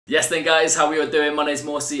Yes then guys, how we all doing? My name is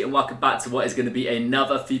Morsey and welcome back to what is going to be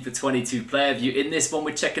another FIFA 22 player view. In this one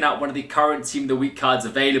we're checking out one of the current Team of the Week cards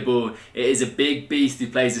available. It is a big beast who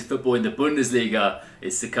plays his football in the Bundesliga.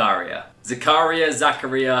 It's Zakaria.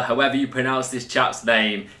 Zakaria, however you pronounce this chap's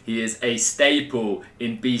name, he is a staple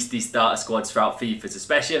in beastie starter squads throughout FIFA,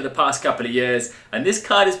 especially over the past couple of years. And this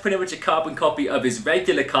card is pretty much a carbon copy of his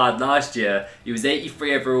regular card last year. He was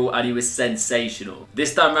 83 overall and he was sensational.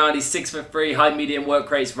 This time around he's 6'3", high medium work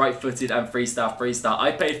rates, right footed and freestyle.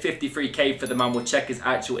 I paid 53k for the man. We'll check his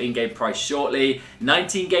actual in-game price shortly.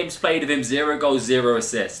 19 games played with him, 0 goals, 0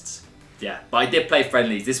 assists. Yeah, but I did play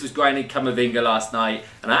friendlies. This was grinding Camavinga last night,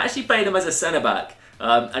 and I actually played him as a centre-back.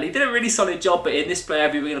 And he did a really solid job, but in this player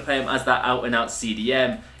we're going to play him as that out-and-out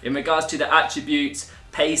CDM. In regards to the attributes,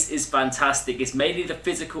 pace is fantastic. It's mainly the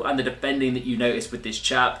physical and the defending that you notice with this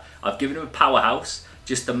chap. I've given him a powerhouse,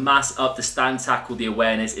 just to mass up the stand tackle, the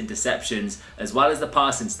awareness, interceptions, as well as the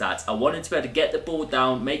passing stats. I want him to be able to get the ball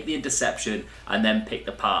down, make the interception, and then pick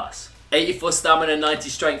the pass. 84 stamina, 90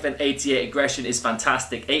 strength and 88 aggression is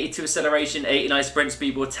fantastic. 82 acceleration, 89 sprint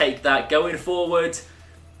speed, we'll take that. Going forward,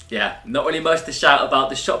 yeah, not really much to shout about.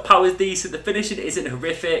 The shot power is decent, the finishing isn't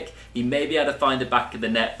horrific. He may be able to find the back of the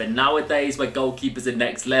net, but nowadays where goalkeepers are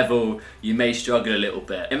next level, you may struggle a little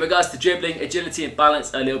bit. In regards to dribbling, agility and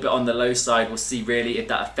balance are a little bit on the low side. We'll see really if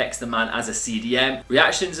that affects the man as a CDM.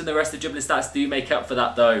 Reactions and the rest of dribbling stats do make up for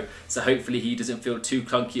that though, so hopefully he doesn't feel too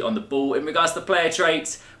clunky on the ball. In regards to player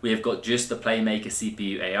traits, we have got just the Playmaker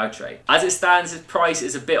CPU AI trait. As it stands, his price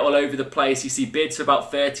is a bit all over the place. You see bids for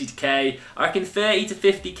about 30k. I reckon 30 to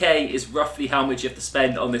 50k is roughly how much you have to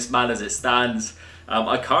spend on this man as it stands.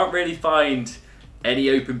 I can't really find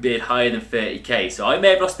any open bid higher than 30k, so I may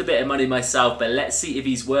have lost a bit of money myself, but let's see if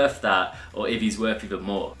he's worth that or if he's worth even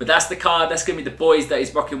more. But that's the card, that's going to be the boys that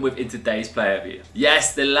he's rocking with in today's player view.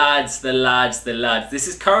 Yes, the lads. This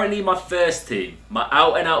is currently my first team, my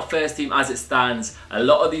out and out first team as it stands. A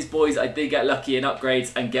lot of these boys I did get lucky in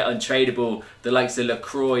upgrades and get untradeable. The likes of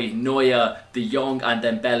Lacroix, Neuer, De Jong and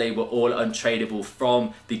Dembele were all untradeable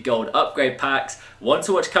from the gold upgrade packs. Want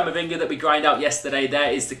to watch Camavinga that we grind out yesterday?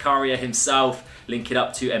 There is Zakaria himself linking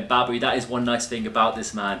up to Mbabu. That is one nice thing about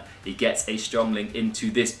this man. He gets a strong link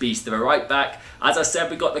into this beast of a right back. As I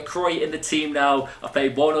said, we got Lacroix in the team now. I've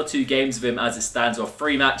played 1 or 2 games with him as it stands, or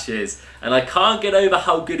 3 matches, and I can't get over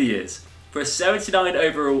how good he is. For a 79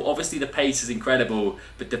 overall, obviously the pace is incredible,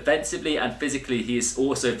 but defensively and physically he is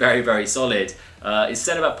also very solid. His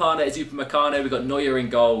centre-back partner is Upamecano. We've got Neuer in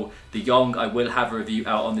goal. De Jong, I will have a review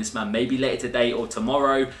out on this man maybe later today or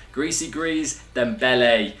tomorrow. Greasy Grease,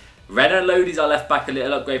 Dembele. Renan Lodi's our left back, a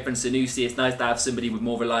little upgrade from Sanusi. It's nice to have somebody with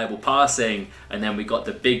more reliable passing. And then we got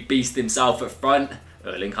the big beast himself at front,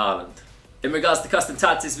 Erling Haaland. In regards to custom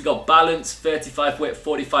tactics, we got balance, 35 width,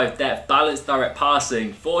 45 depth, balanced direct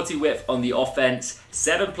passing, 40 width on the offense,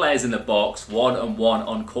 7 players in the box, 1-on-1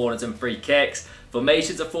 on corners and free kicks.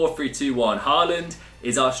 Formations are 4-3-2-1. Haaland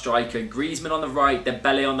is our striker, Griezmann on the right,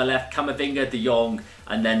 Dembele on the left, Camavinga, De Jong,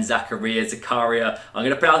 and then Zakaria. I'm going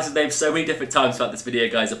to pronounce his name so many different times throughout this video,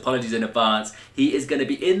 guys. Apologies in advance. He is going to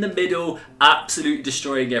be in the middle, absolutely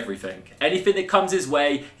destroying everything. Anything that comes his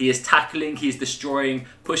way, he is tackling, he is destroying,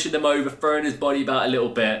 pushing them over, throwing his body about a little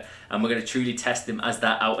bit. And we're going to truly test him as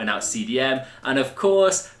that out-and-out CDM. And of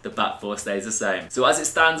course, the back four stays the same. So as it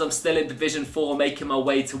stands, I'm still in Division 4, making my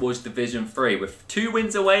way towards Division 3. With 2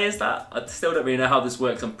 wins away, is that? I still don't really know how this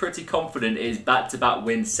works. I'm pretty confident it is back-to-back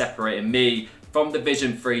wins separating me from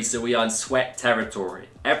Division 3, so we are in sweat territory.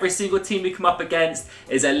 Every single team we come up against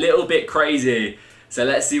is a little bit crazy. So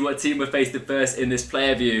let's see what team we're facing first in this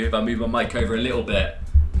player view, if I move my mic over a little bit.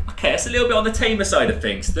 Okay, it's a little bit on the tamer side of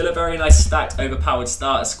things. Still a very nice stacked, overpowered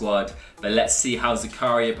starter squad. But let's see how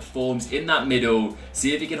Zakaria performs in that middle,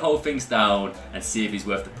 see if he can hold things down, and see if he's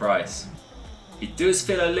worth the price. He does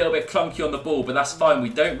feel a little bit clunky on the ball, but that's fine. We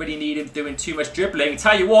don't really need him doing too much dribbling.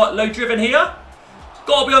 Tell you what, low driven here.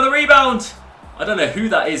 Got to be on the rebound. I don't know who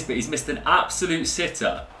that is, but he's missed an absolute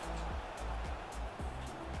sitter.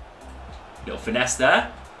 Little finesse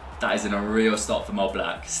there. That isn't a real stop from All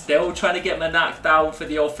Black. Still trying to get my knack down for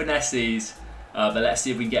the old finesses. But let's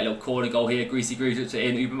see if we can get a little corner goal here. Greasy Grease puts it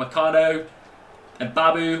in. Upamecano and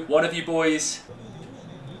Babu, one of you boys.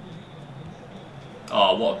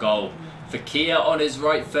 Oh, what a goal. Fakir on his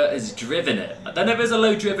right foot has driven it. I don't know if it's a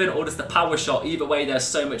low driven or just a power shot. Either way, there's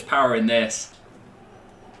so much power in this.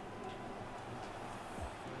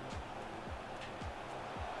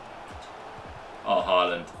 Oh,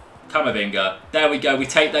 Haaland. Camavinga. There we go. We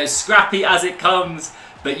take those scrappy as it comes,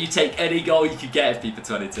 but you take any goal you could get in FIFA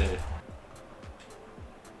 22.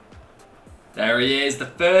 There he is. The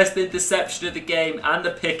first interception of the game and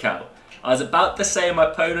the pick out. I was about to say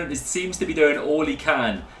my opponent seems to be doing all he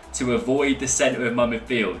can to avoid the centre of my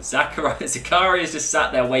midfield. Zakaria is just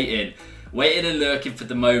sat there waiting and lurking for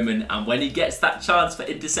the moment, and when he gets that chance for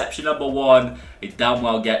interception number 1, he damn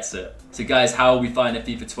well gets it. So guys, how are we finding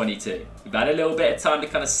FIFA 22? We've had a little bit of time to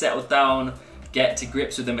kind of settle down, get to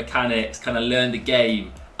grips with the mechanics, kind of learn the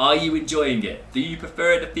game. Are you enjoying it? Do you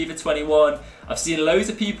prefer it to FIFA 21? I've seen loads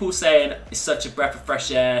of people saying it's such a breath of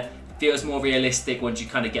fresh air, it feels more realistic once you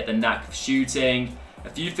kind of get the knack of shooting. A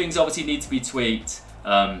few things obviously need to be tweaked.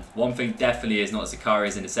 One thing definitely is not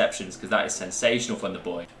Zakaria's interceptions, because that is sensational from the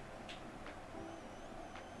boy.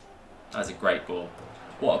 That's a great ball.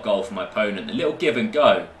 What a goal from my opponent. A little give and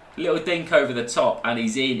go. A little dink over the top, and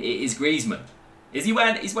he's in. It is Griezmann. Is he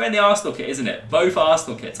wearing? He's wearing the Arsenal kit, isn't it? Both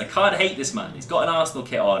Arsenal kits. I can't hate this man. He's got an Arsenal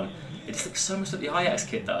kit on. It just looks so much like the Ajax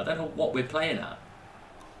kit though. I don't know what we're playing at.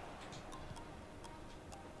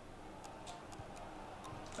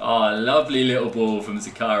 Oh, lovely little ball from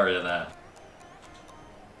Zakaria there.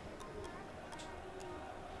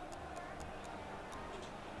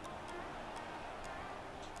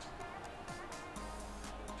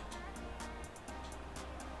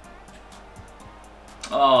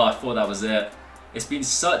 Oh, I thought that was it. It's been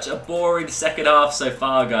such a boring second half so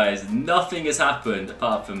far, guys. Nothing has happened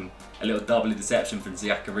apart from a little double interception from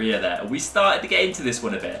Zakaria there. We started to get into this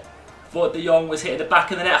one a bit. Thought De Jong was hitting the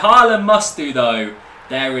back of the net. Haaland must do though.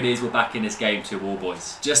 There it is, we're back in this game 2-all,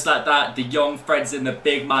 boys. Just like that, De Jong threads in the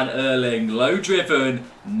big man Erling. Low driven,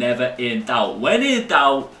 never in doubt. When in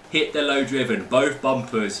doubt, hit the low driven. Both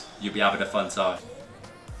bumpers, you'll be having a fun time.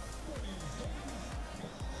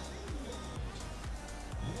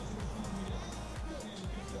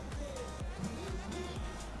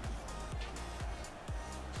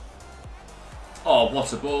 Oh,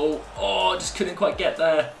 what a ball. Oh, just couldn't quite get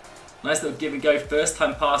there. Nice little give and go. First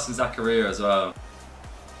time pass from Zakaria as well.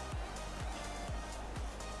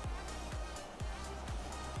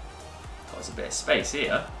 Got us a bit of space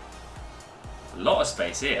here. A lot of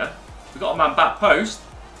space here. We've got a man back post.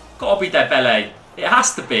 Got to be Dembele. It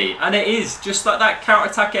has to be. And it is. Just like that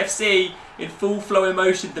counter-attack FC in full flow in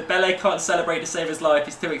motion. Dembele can't celebrate to save his life.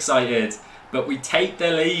 He's too excited. But we take the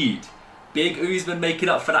lead. Big Usman making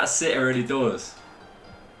up for that sitter, and he does.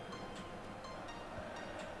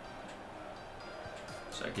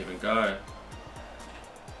 So give and go.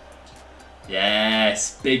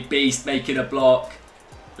 Yes, big beast making a block.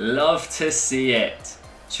 Love to see it.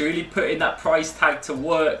 Truly putting that price tag to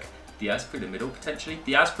work. Diaz through the middle, potentially.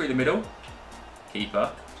 Diaz through the middle. Keeper.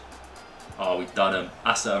 Oh, we've done him.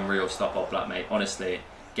 That's an unreal stop off, black mate. Honestly,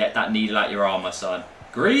 get that needle out your arm, my son.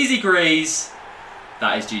 Greasy Grease.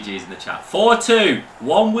 That is GG's in the chat. 4-2.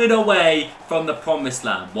 1 win away from the promised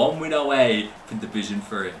land. 1 win away from Division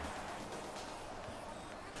 3.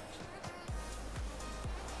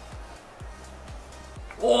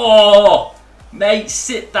 Oh, mate,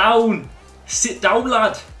 sit down. Sit down,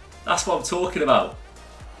 lad. That's what I'm talking about.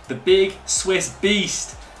 The big Swiss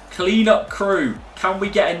beast. Clean up crew. Can we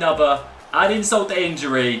get another? Add insult to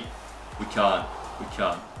injury. We can't. We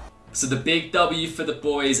can't. So the big W for the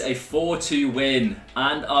boys, a 4-2 win.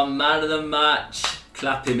 And our man of the match,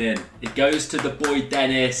 clap him in. It goes to the boy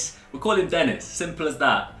Denis. We'll call him Denis, simple as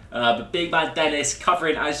that. But big man Denis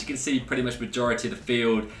covering, as you can see, pretty much majority of the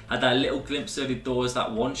field. Had that little glimpse early doors, that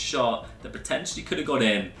one shot that potentially could have got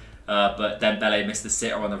in. But Dembele missed the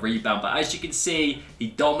sitter on the rebound. But as you can see, he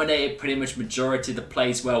dominated pretty much majority of the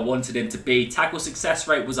place where I wanted him to be. Tackle success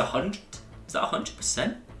rate was 100. Is that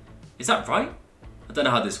 100%? Is that right? I don't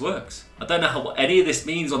know how this works. I don't know what any of this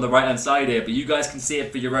means on the right hand side here, but you guys can see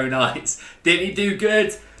it for your own eyes. Did he do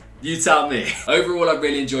good? You tell me. Overall, I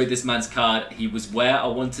really enjoyed this man's card. He was where I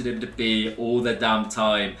wanted him to be all the damn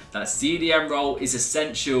time. That CDM role is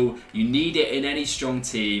essential. You need it in any strong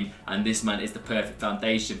team, and this man is the perfect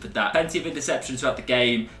foundation for that. Plenty of interceptions throughout the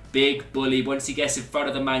game. Big bully. Once he gets in front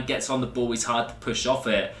of the man, gets on the ball, it's hard to push off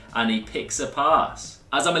it, and he picks a pass.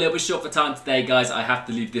 As I'm a little bit short for time today, guys, I have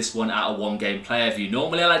to leave this one at a 1-game player review.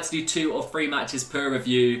 Normally, I like to do 2 or 3 matches per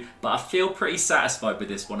review, but I feel pretty satisfied with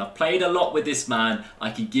this one. I've played a lot with this man. I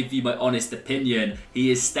can give you my honest opinion.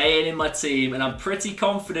 He is staying in my team, and I'm pretty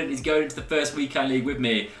confident he's going into the first weekend league with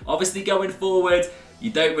me. Obviously, going forward, you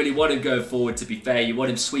don't really want him going forward, to be fair. You want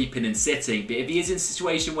him sweeping and sitting. But if he is in a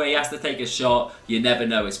situation where he has to take a shot, you never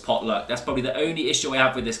know. It's pot luck. That's probably the only issue I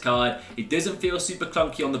have with this card. It doesn't feel super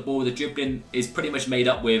clunky on the ball. The dribbling is pretty much made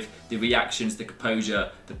up with the reactions, the composure,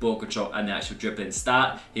 the ball control, and the actual dribbling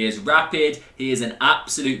stat. He is rapid. He is an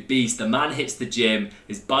absolute beast. The man hits the gym.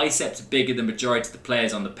 His biceps are bigger than the majority of the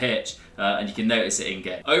players on the pitch. And you can notice it in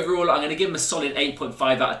game. Overall, I'm going to give him a solid 8.5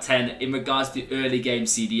 out of 10 in regards to early game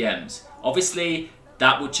CDMs. Obviously,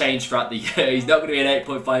 That will change throughout the year. He's not going to be an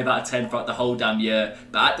 8.5 out of 10 throughout the whole damn year.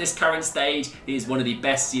 But at this current stage, he is one of the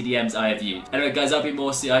best CDMs I have used. Anyway guys, I've been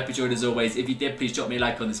Morsey. I hope you enjoyed as always. If you did, please drop me a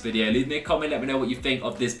like on this video. Leave me a comment, let me know what you think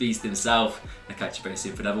of this beast himself. I'll catch you very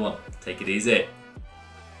soon for another one. Take it easy.